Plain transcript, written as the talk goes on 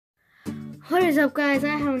What is up, guys?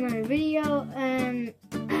 I have another video, and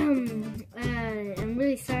I'm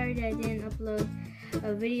really sorry that I didn't upload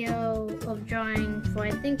a video of drawing for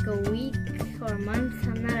I think a week or a month.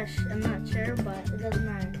 I'm not sure, but it doesn't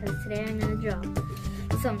matter because today I'm gonna draw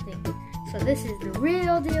something. So this is the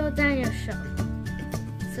Real Deal Daniel Show.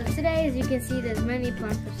 So today, as you can see, there's many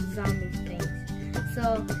Plants vs Zombies things.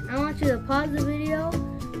 So I want you to pause the video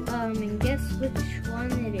and guess which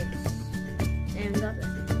one it is. And we got this.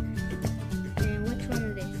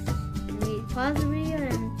 Pause the video,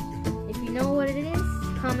 and if you know what it is,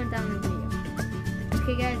 comment down in the video.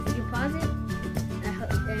 Okay, guys, if you pause it,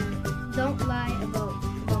 and don't lie about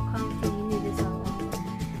commenting. You knew this all along.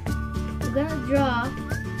 We're gonna draw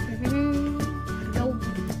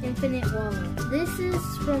the Infinite Walnut. This is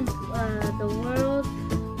from the world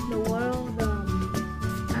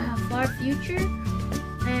far future,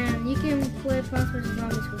 and you can play Plants vs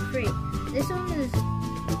Zombies for free. This one is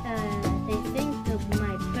they think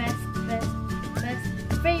my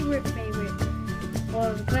favorite,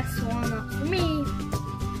 or the best walnut for me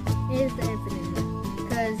is the Infinite one.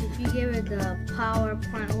 Because if you give it the power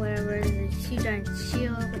plant, whatever, the huge giant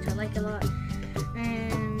shield, which I like a lot.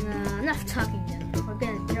 And enough talking then. We're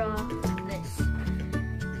gonna draw this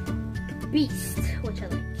beast, which I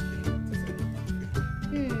like.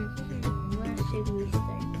 Where should we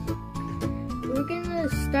start? We're gonna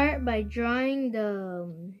start by drawing the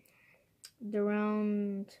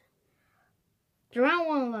round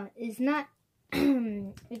walnut is not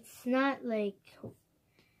it's not like,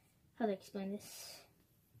 how to explain this,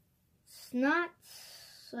 it's not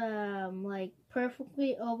like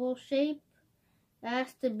perfectly oval shape. It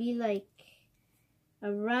has to be like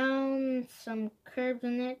around, some curves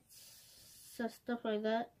in it, so stuff like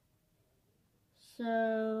that.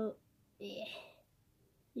 So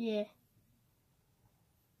yeah,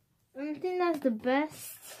 I don't think that's the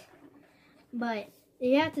best, but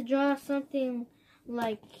you have to draw something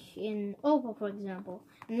like in oval, for example.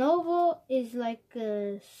 An oval is like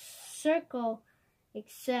a circle,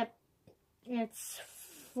 except it's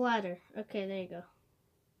flatter. Okay, there you go.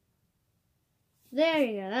 There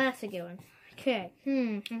you go. That's a good one. Okay.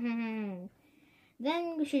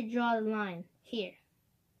 Then we should draw the line here.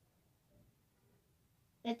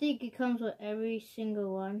 I think it comes with every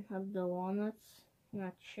single one of the walnuts.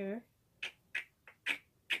 Not sure.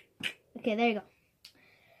 Okay, there you go.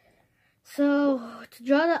 So, to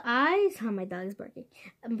draw the eyes, my dog is barking.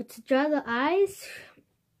 But to draw the eyes,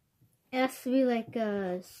 it has to be like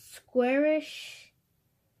a squarish,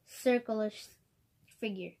 circle-ish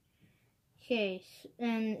figure. Okay,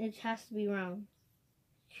 and it has to be round.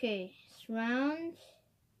 Okay, it's round.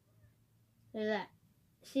 Like that.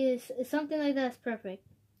 See, it's something like that is perfect.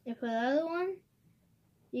 And for the other one,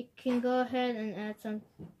 you can go ahead and add some,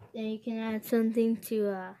 and you can add something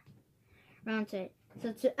to round to it.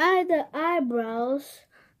 So to add the eyebrows,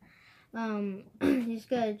 you just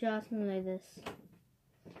gotta draw something like this.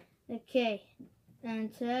 Okay, and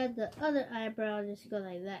to add the other eyebrow, just go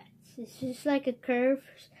like that. It's just like a curve,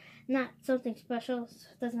 not something special. So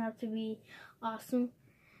it doesn't have to be awesome.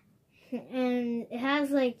 And it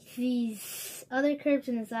has like these other curves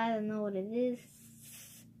in the side. I don't know what it is.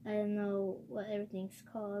 I don't know what everything's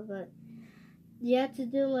called, but you have to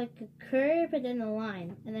do like a curve and then a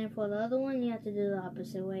line, and then for the other one you have to do the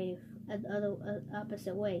opposite way.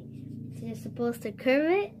 Opposite way. So you're supposed to curve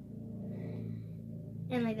it,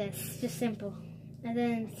 and like this, just simple. And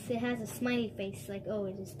then it has a smiley face, like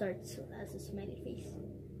always it starts as a smiley face.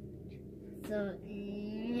 So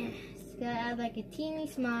it's gotta add like a teeny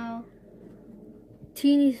smile,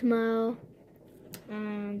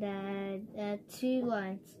 and add two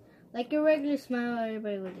lines, like a regular smile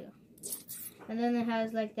everybody would do. And then it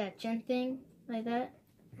has like that chin thing, like that.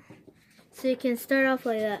 So you can start off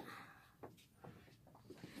like that.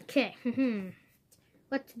 Okay,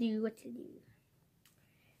 what to do? I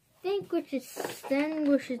think we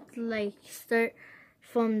should like start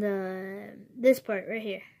from this part right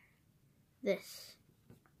here. This.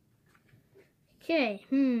 Okay,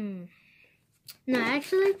 No,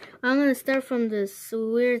 actually, I'm gonna start from this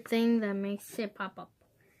weird thing that makes it pop up.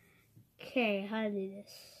 Okay, how to do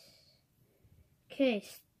this? Okay,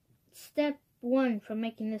 step 1 for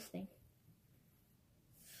making this thing.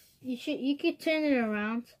 You could turn it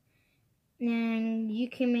around, and you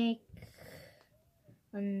can make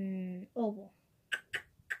an oval.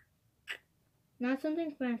 Not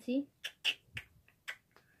something fancy,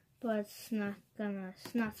 but it's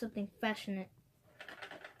not something fashionable.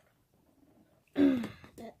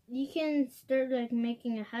 You can start like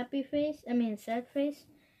making a happy face, a sad face,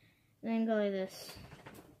 and then go like this.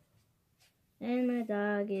 And my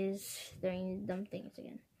dog is doing dumb things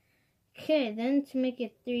again. Okay, then to make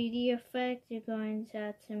a 3D effect, you're going to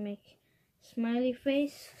have to make smiley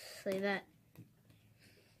face like that.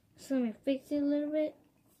 So let me fix it a little bit.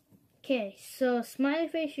 Okay, so smiley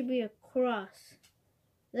face should be a cross.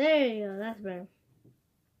 There you go, that's better.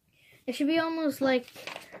 It should be almost like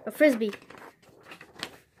a frisbee.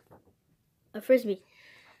 A frisbee.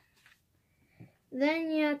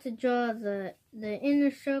 Then you have to draw the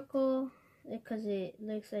inner circle because it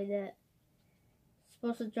looks like that.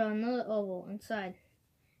 Supposed to draw another oval inside,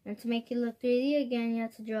 and to make it look 3D again, you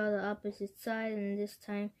have to draw the opposite side, and this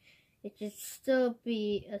time it should still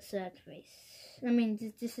be a sad face. I mean,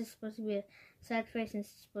 this is supposed to be a sad face, and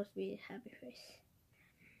this is supposed to be a happy face.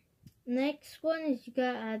 Next one is you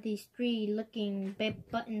gotta add these 3 looking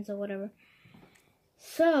buttons or whatever.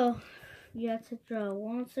 So you have to draw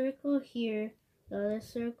one circle here, the other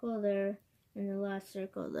circle there, and the last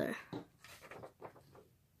circle there.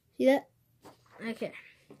 See that? Okay.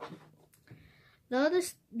 The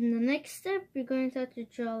next step, you're going to have to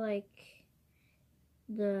draw like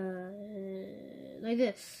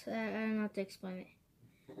this. I don't know how to explain it.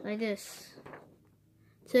 Like this,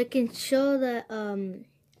 so it can show that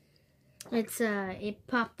it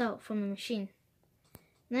popped out from the machine.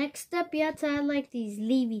 Next step, you have to add like these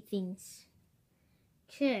leafy things.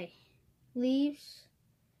 Okay, leaves.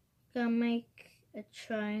 Gotta make a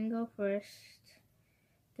triangle first.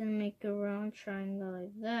 Then make a round triangle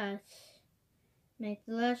like that. Make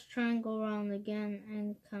the last triangle round again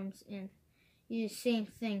and it comes in. You do the same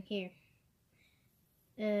thing here.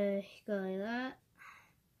 Go like that.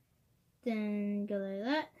 Then go like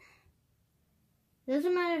that.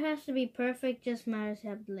 Doesn't matter, it has to be perfect, just matters to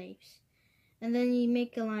have the leaves. And then you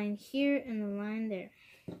make a line here and a line there.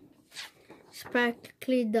 It's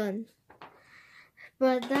practically done.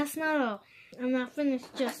 But that's not all. I'm not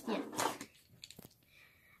finished just yet.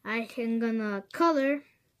 I am gonna color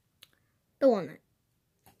the walnut.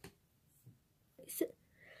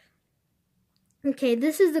 Okay,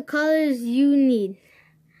 this is the colors you need.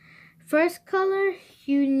 First color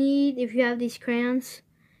you need, if you have these crayons,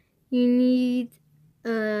 you need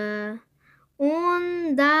under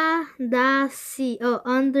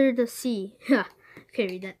the sea. Okay,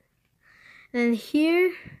 read that. And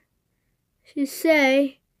here you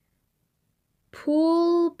say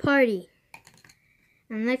pool party.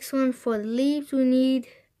 And next one for the leaves, we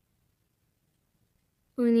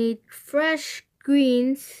need fresh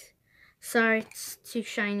greens. Sorry, it's too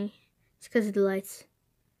shiny. It's because of the lights.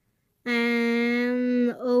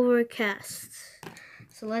 And overcast.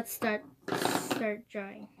 So let's start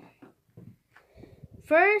drawing.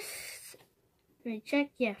 First, let me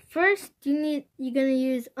check. Yeah, first you're gonna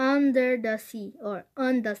use under the sea or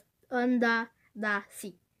under the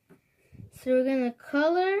sea. So we're gonna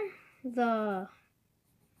color the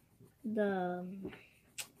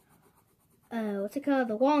what's it called?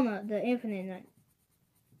 The walnut, the infinite nut.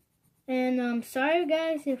 And I'm sorry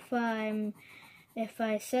guys if I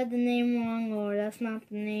said the name wrong or that's not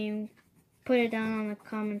the name. Put it down on the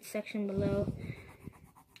comment section below.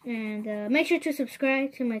 And make sure to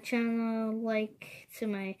subscribe to my channel, like to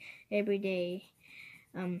my everyday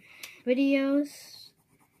videos.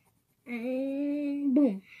 And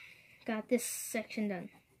boom, got this section done.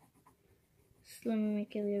 So let me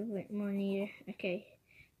make it a little bit more neater. Okay,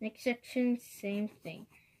 next section, same thing.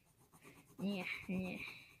 Yeah.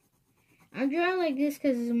 I'm drawing like this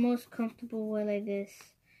because it's the most comfortable way, like this.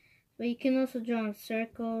 But you can also draw in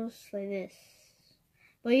circles like this.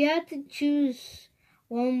 But you have to choose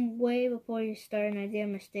one way before you start, and I did a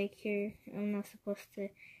mistake here. I'm not supposed to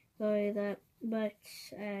go like that, but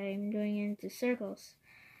I'm doing it into circles.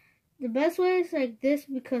 The best way is like this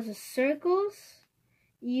because of circles,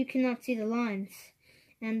 you cannot see the lines.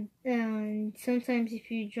 And sometimes if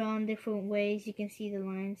you draw in different ways, you can see the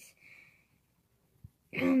lines.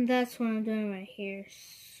 And that's what I'm doing right here.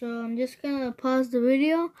 So I'm just gonna pause the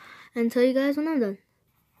video and tell you guys when I'm done.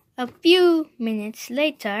 A few minutes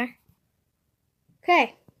later.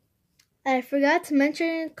 Okay, I forgot to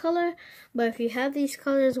mention color, but if you have these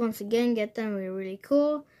colors, once again, get them. They're really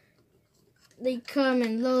cool. They come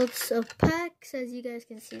in loads of packs, as you guys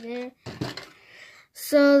can see there.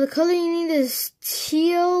 So the color you need is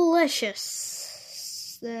Tealicious.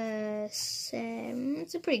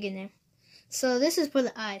 It's a pretty good name. So this is for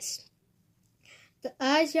the eyes. The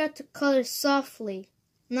eyes you have to color softly,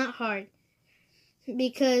 not hard.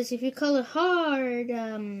 Because if you color hard,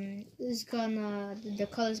 the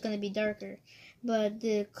color is gonna be darker. But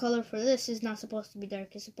the color for this is not supposed to be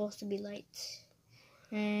dark. It's supposed to be light.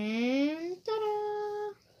 And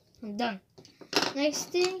ta-da! I'm done.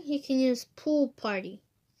 Next thing, you can use pool party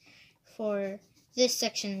for this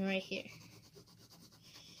section right here.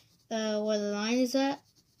 where the line is at.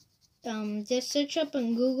 Just search up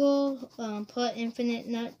on Google, put Infinite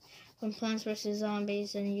Nut from Plants vs.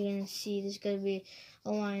 Zombies, and you're gonna see there's gonna be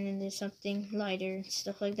a line and there's something lighter and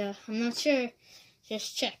stuff like that. I'm not sure.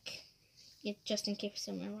 Just check it just in case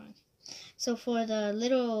I'm wrong. So for the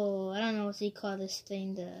little, I don't know what you call this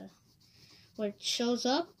thing, where it shows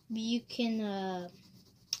up, you can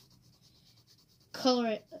color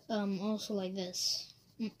it also like this.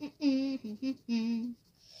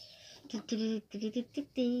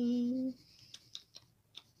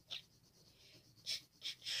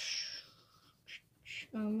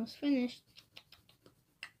 Almost finished.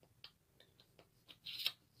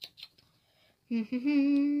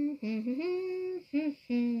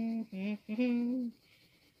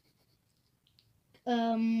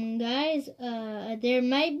 Guys, there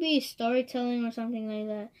might be storytelling or something like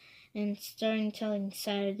that, and storytelling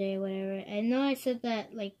Saturday, whatever. I know I said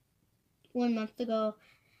that like 1 month ago.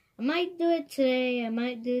 I might do it today, I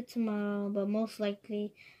might do it tomorrow, but most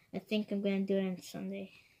likely, I think I'm gonna do it on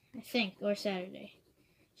Sunday. I think, or Saturday.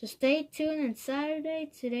 So stay tuned on Saturday,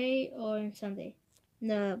 today, or on Sunday.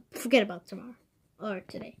 No, forget about tomorrow or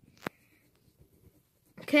today.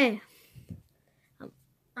 Okay,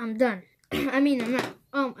 I'm done. I mean, I'm not.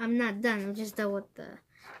 I'm not done. I'm just done with the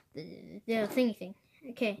thingy thing.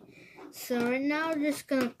 Okay, so right now we're just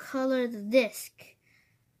gonna color the disc.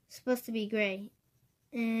 It's supposed to be gray,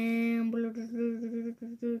 and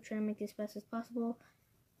try to make it as fast as possible.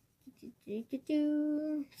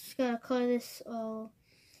 Just gotta color this all.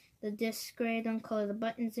 The disc gray, don't color the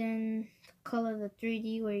buttons in, color the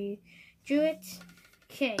 3D where you drew it.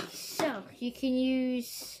 Okay, so you can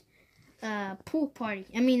use pool party.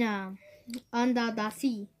 I mean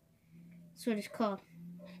Andadasi. That's what it's called.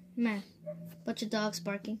 Man, bunch of dogs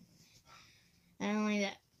barking. I don't like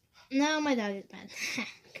that. No, my dog is mad.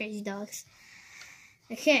 Crazy dogs.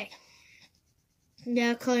 Okay.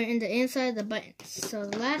 Now color in the inside of the buttons. So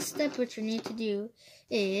the last step which you need to do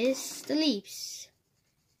is the leaves.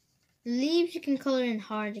 The leaves you can color in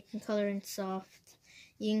hard, you can color in soft.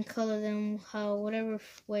 You can color them whatever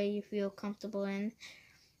way you feel comfortable in.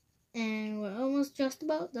 And we're almost just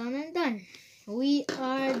about done and done. We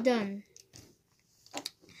are done.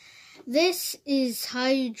 This is how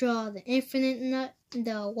you draw the infinite nut,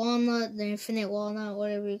 the walnut, the infinite walnut,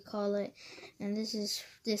 whatever you call it. And this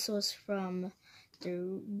was from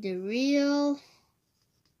the real.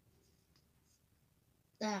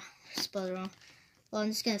 Spelled it wrong. Well, I'm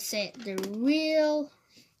just gonna say it. The real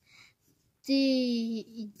deal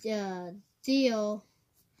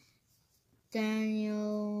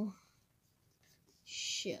Daniel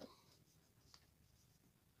Show.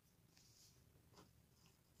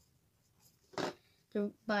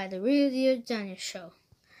 By the Real Deal Daniel Show.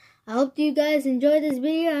 I hope you guys enjoyed this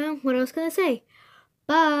video. What else can I say?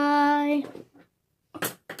 Bye.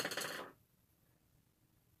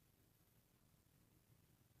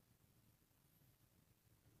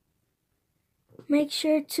 Make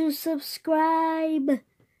sure to subscribe.